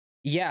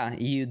Yeah,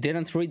 you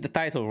didn't read the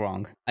title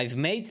wrong. I've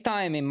made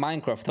time in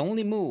Minecraft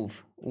only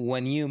move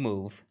when you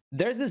move.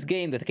 There's this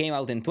game that came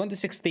out in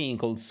 2016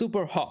 called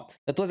Super Hot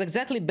that was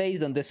exactly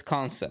based on this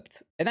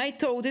concept. And I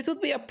thought it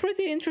would be a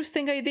pretty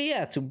interesting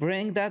idea to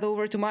bring that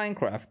over to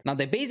Minecraft. Now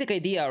the basic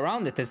idea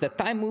around it is that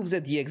time moves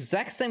at the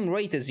exact same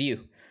rate as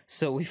you.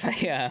 So if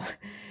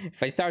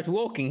I start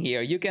walking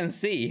here, you can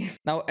see.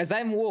 Now, as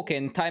I'm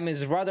walking, time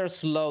is rather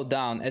slowed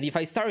down. And if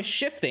I start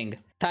shifting,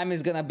 time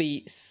is gonna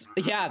be...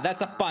 Yeah,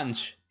 that's a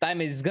punch. Time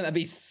is gonna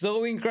be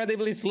so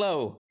incredibly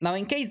slow. Now,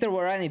 in case there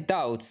were any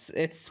doubts,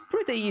 it's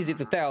pretty easy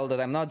to tell that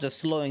I'm not just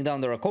slowing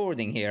down the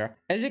recording here.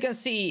 As you can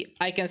see,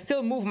 I can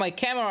still move my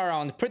camera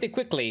around pretty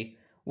quickly,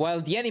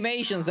 while the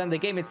animations and the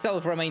game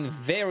itself remain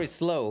very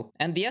slow,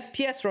 and the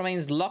FPS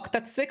remains locked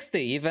at 60,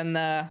 even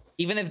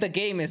if the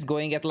game is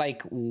going at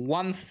like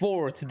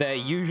 1/4 the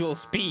usual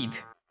speed.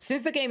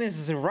 Since the game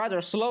is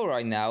rather slow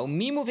right now,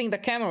 me moving the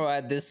camera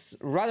at this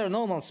rather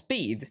normal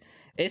speed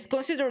is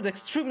considered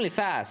extremely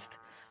fast.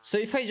 So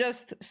if I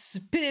just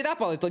speed it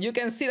up a little, you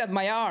can see that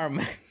my arm...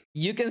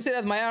 You can see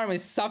that my arm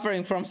is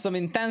suffering from some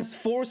intense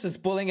forces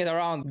pulling it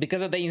around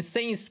because of the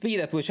insane speed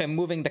at which I'm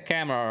moving the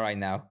camera right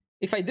now.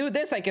 If I do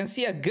this, I can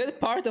see a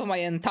good part of my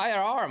entire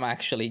arm,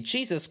 actually.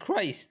 Jesus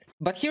Christ.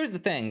 But here's the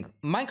thing.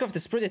 Minecraft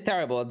is pretty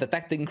terrible at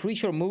detecting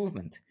creature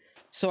movement.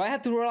 So I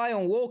had to rely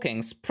on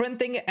walking,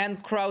 sprinting,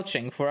 and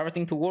crouching for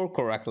everything to work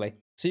correctly.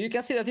 So you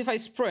can see that if I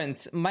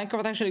sprint,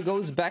 Minecraft actually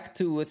goes back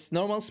to its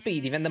normal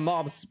speed. Even the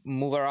mobs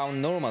move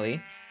around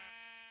normally.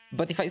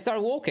 But if I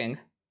start walking...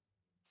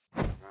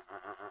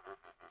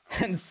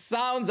 and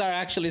sounds are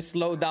actually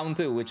slowed down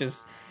too, which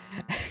is...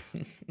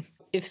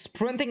 If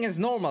sprinting is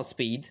normal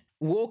speed,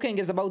 walking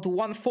is about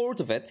 1/4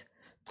 of it,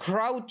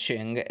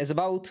 crouching is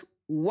about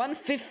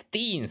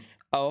 1/15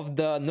 of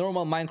the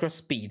normal Minecraft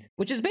speed,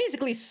 which is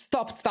basically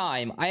stopped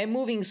time. I am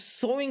moving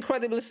so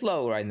incredibly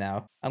slow right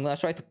now. I'm gonna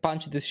try to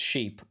punch this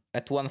sheep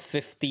at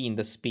 1/15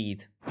 the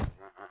speed.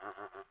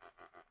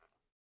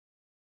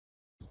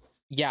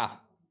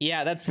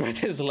 Yeah, that's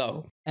pretty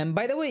slow. And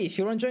by the way, if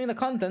you're enjoying the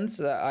content,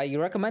 I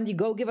recommend you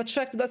go give a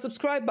check to that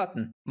subscribe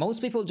button.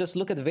 Most people just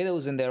look at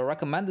videos in their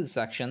recommended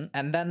section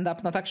and end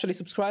up not actually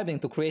subscribing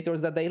to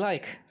creators that they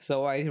like.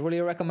 So I really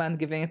recommend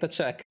giving it a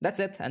check. That's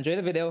it. Enjoy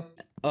the video.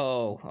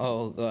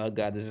 Oh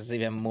god, this is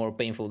even more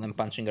painful than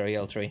punching a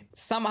real tree.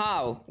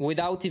 Somehow,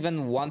 without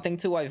even wanting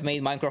to, I've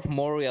made Minecraft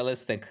more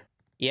realistic.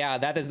 Yeah,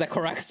 that is the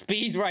correct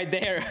speed right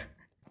there.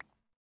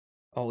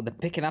 Oh, the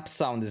picking up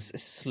sound is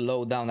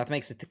slowed down. That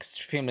makes it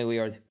extremely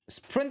weird.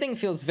 Sprinting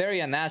feels very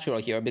unnatural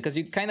here because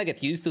you kind of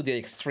get used to the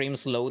extreme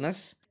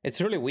slowness.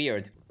 It's really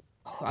weird.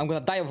 I'm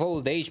gonna die of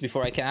old age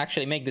before I can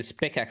actually make this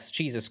pickaxe.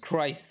 Jesus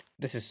Christ.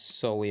 This is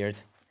so weird.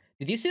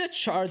 Did you see the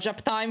charge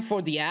up time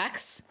for the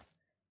axe?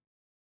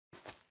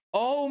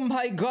 Oh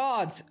my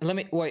god.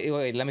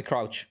 Wait, let me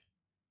crouch.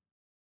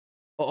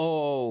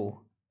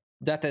 Oh.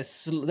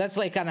 That's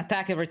like an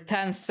attack every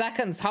 10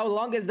 seconds. How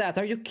long is that?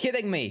 Are you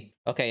kidding me?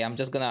 Okay, I'm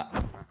just gonna...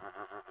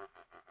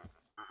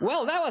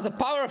 Well, that was a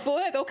powerful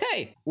hit.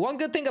 Okay. One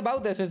good thing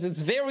about this is it's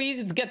very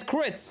easy to get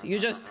crits. You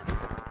just...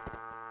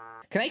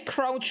 Can I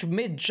crouch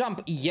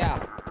mid-jump?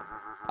 Yeah.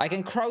 I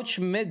can crouch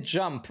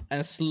mid-jump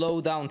and slow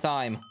down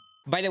time.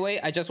 By the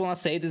way, I just want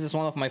to say this is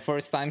one of my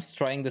first times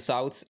trying this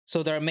out.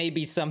 So there may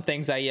be some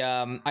things I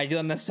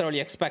didn't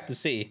necessarily expect to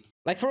see.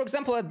 Like, for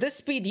example, at this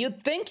speed,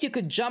 you'd think you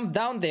could jump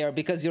down there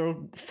because you're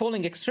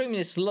falling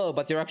extremely slow,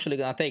 but you're actually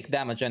gonna take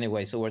damage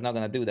anyway, so we're not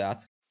gonna do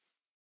that.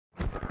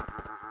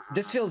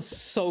 This feels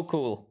so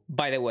cool,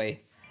 by the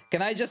way.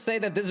 Can I just say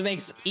that this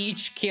makes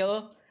each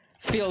kill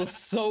feel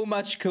so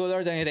much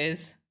cooler than it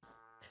is?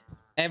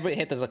 Every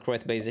hit is a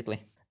crit,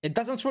 basically. It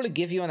doesn't really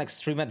give you an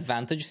extreme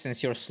advantage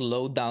since you're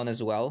slowed down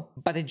as well,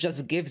 but it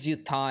just gives you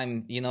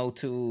time, you know,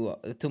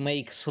 to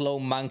make slow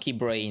monkey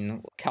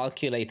brain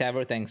calculate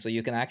everything so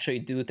you can actually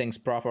do things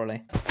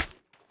properly.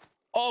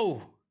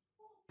 Oh!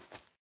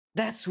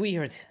 That's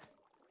weird.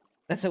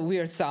 That's a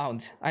weird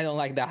sound. I don't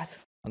like that.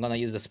 I'm gonna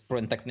use the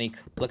sprint technique.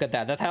 Look at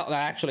that. That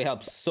actually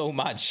helps so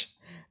much.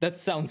 That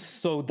sounds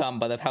so dumb,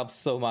 but that helps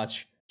so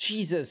much.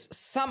 Jesus,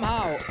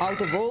 somehow,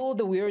 out of all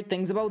the weird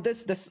things about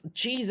this,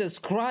 Jesus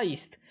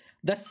Christ!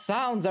 The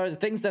sounds are the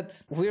things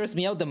that weirds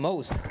me out the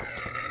most.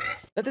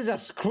 That is a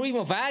scream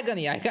of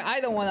agony. I kind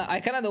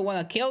of don't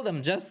wanna kill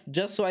them just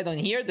so I don't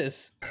hear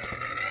this.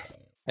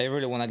 I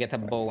really wanna get a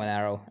bow and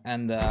arrow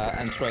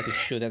and try to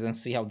shoot it and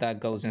see how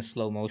that goes in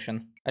slow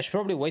motion. I should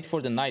probably wait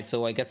for the night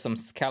so I get some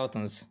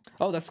skeletons.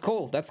 Oh, that's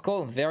cool. That's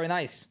cool. Very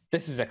nice.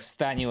 This is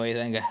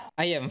extenuating.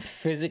 I am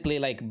physically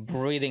like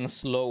breathing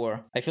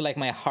slower. I feel like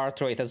my heart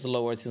rate has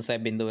lowered since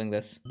I've been doing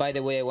this. By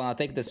the way, I want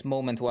to take this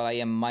moment while I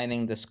am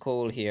mining this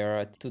coal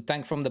here to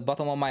thank from the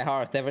bottom of my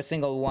heart every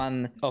single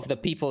one of the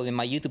people in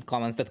my YouTube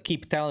comments that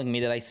keep telling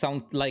me that I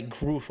sound like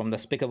Gru from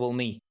Despicable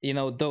Me. You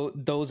know,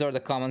 those are the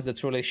comments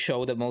that really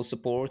show the most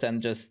support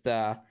and just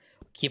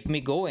keep me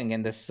going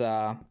in this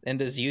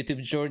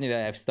YouTube journey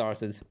that I've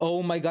started.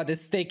 Oh my god,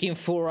 it's taking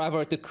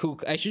forever to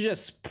cook. I should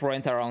just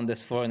sprint around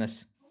this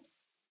furnace.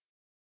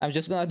 I'm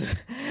just gonna do...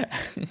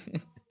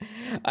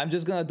 I'm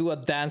just gonna do a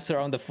dance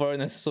around the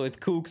furnace so it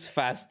cooks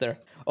faster.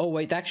 Oh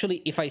wait,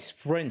 actually, if I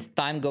sprint,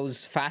 time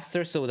goes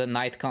faster, so the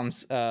night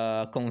comes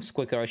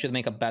quicker. I should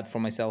make a bed for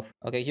myself.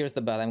 Okay, here's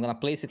the bed. I'm gonna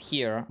place it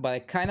here, but I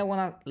kind of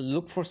wanna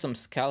look for some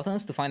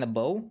skeletons to find a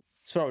bow.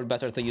 It's probably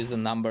better to use the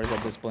numbers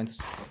at this point.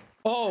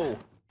 Oh!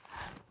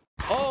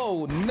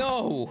 Oh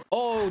no!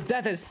 Oh,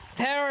 that is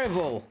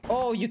terrible!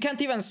 Oh, you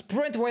can't even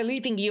sprint while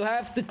eating. You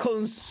have to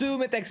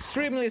consume it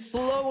extremely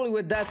slowly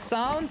with that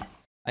sound.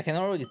 I can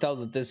already tell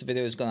that this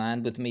video is gonna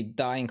end with me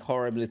dying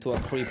horribly to a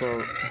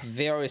creeper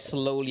very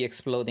slowly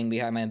exploding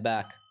behind my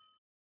back.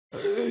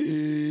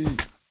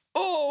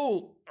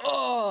 Oh!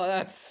 Oh,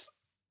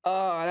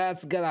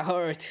 that's gonna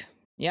hurt.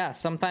 Yeah,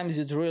 sometimes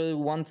you'd really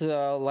want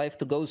life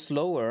to go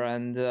slower,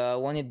 and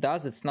when it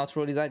does, it's not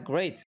really that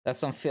great. That's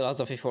some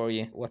philosophy for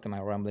you. What am I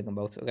rambling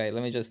about? Okay,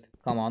 let me just...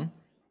 Come on.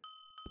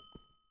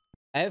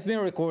 I have been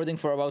recording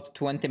for about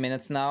 20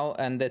 minutes now,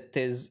 and it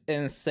is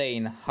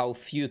insane how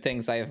few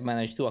things I have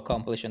managed to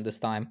accomplish in this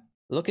time.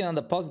 Looking on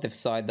the positive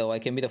side, though, I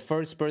can be the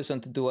first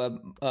person to do a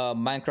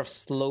Minecraft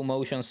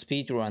slow-motion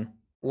speedrun.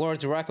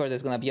 World record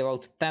is gonna be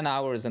about 10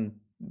 hours and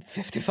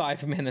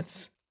 55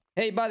 minutes.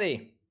 Hey,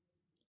 buddy!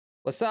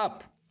 What's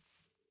up?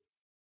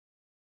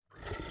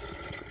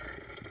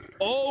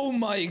 Oh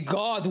my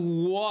god,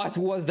 what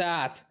was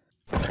that?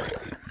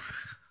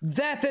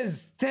 That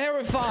is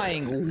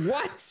terrifying!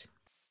 What?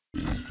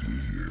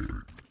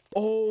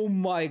 Oh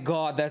my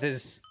god, that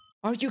is...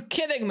 Are you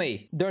kidding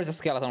me? There's a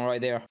skeleton right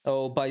there.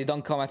 Oh, buddy,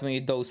 don't come at me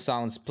with those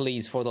sounds,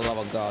 please, for the love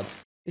of god.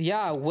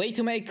 Yeah, way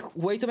to make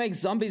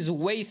zombies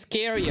way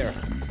scarier.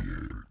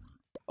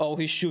 Oh,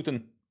 he's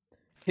shooting.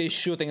 He's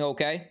shooting,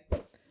 okay.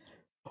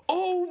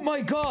 Oh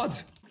my god!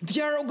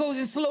 The arrow goes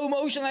in slow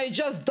motion, I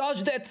just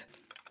dodged it!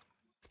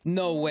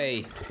 No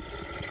way.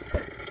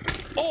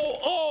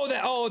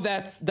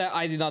 That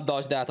I did not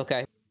dodge that,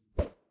 okay.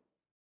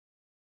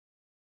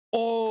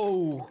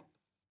 Oh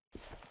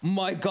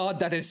my god,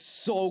 that is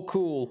so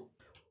cool.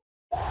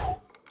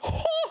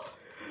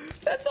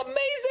 That's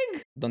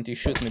amazing. Don't you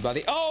shoot me,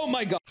 buddy. Oh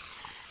my god.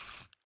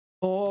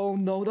 Oh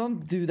no,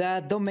 don't do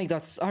that. Don't make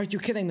that. Are you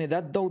kidding me?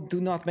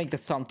 Do not make that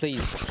sound,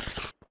 please.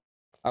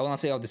 I wanna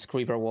see how this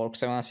creeper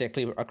works. I wanna see a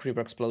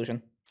creeper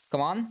explosion.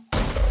 Come on.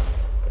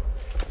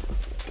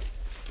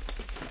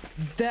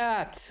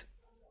 That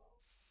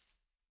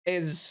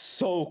is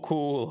so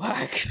cool,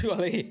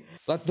 actually.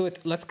 Let's do it.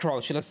 Let's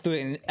crouch. Let's do it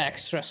in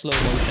extra slow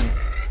motion.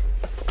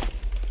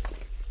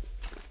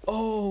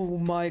 Oh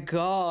my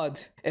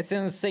god. It's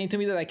insane to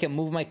me that I can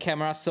move my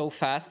camera so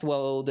fast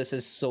while this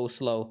is so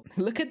slow.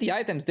 Look at the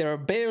items. They're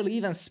barely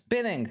even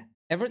spinning.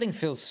 Everything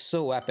feels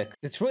so epic.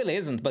 It really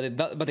isn't, but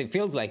it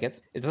feels like it.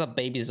 Is that a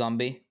baby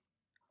zombie?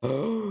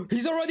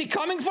 He's already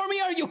coming for me?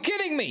 Are you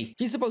kidding me?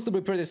 He's supposed to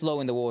be pretty slow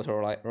in the water,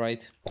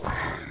 right?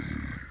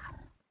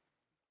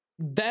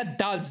 That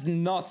does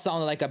not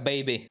sound like a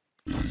baby.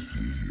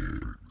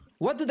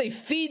 What do they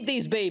feed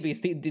these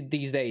babies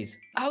these days?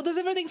 How does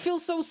everything feel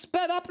so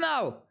sped up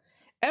now?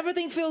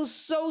 Everything feels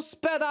so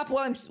sped up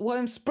while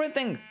I'm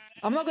sprinting.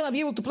 I'm not gonna be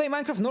able to play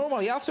Minecraft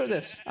normally after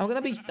this. I'm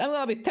gonna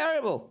be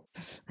terrible.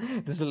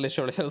 This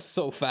literally feels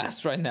so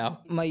fast right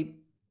now. My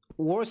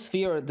worst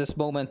fear at this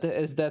moment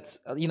is that,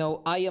 you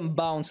know, I am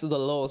bound to the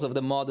laws of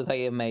the mod that I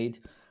have made.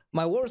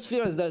 My worst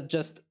fear is that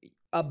just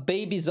a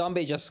baby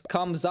zombie just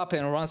comes up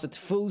and runs at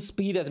full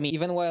speed at me.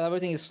 Even while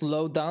everything is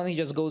slowed down, he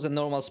just goes at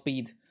normal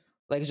speed.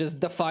 Like, just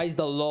defies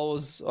the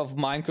laws of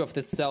Minecraft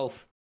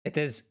itself. It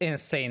is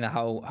insane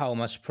how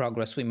much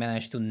progress we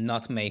managed to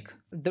not make.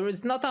 There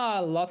is not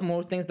a lot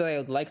more things that I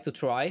would like to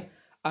try.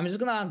 I'm just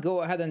gonna go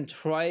ahead and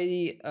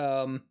try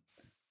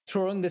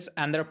throwing this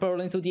ender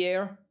pearl into the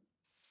air.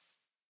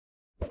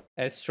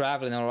 It's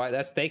traveling, alright.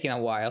 That's taking a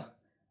while.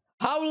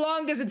 How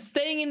long is it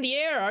staying in the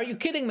air? Are you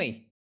kidding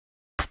me?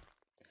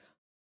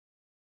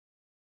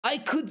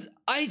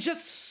 I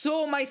just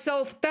saw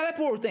myself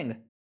teleporting.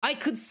 I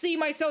could see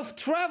myself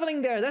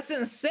traveling there. That's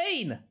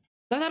insane.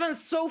 That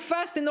happens so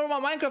fast in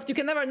normal Minecraft. You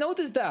can never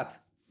notice that.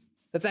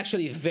 That's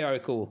actually very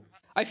cool.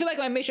 I feel like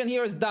my mission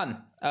here is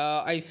done.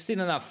 I've seen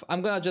enough.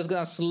 I'm just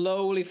gonna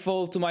slowly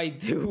fall to my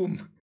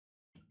doom.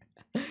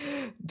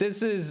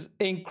 This is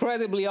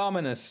incredibly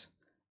ominous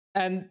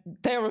and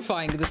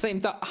terrifying at the same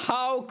time.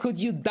 How could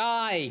you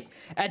die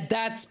at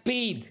that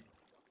speed?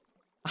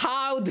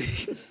 How do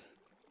you...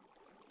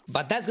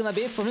 But that's gonna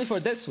be it for me for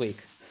this week.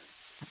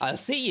 I'll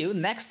see you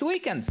next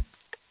weekend.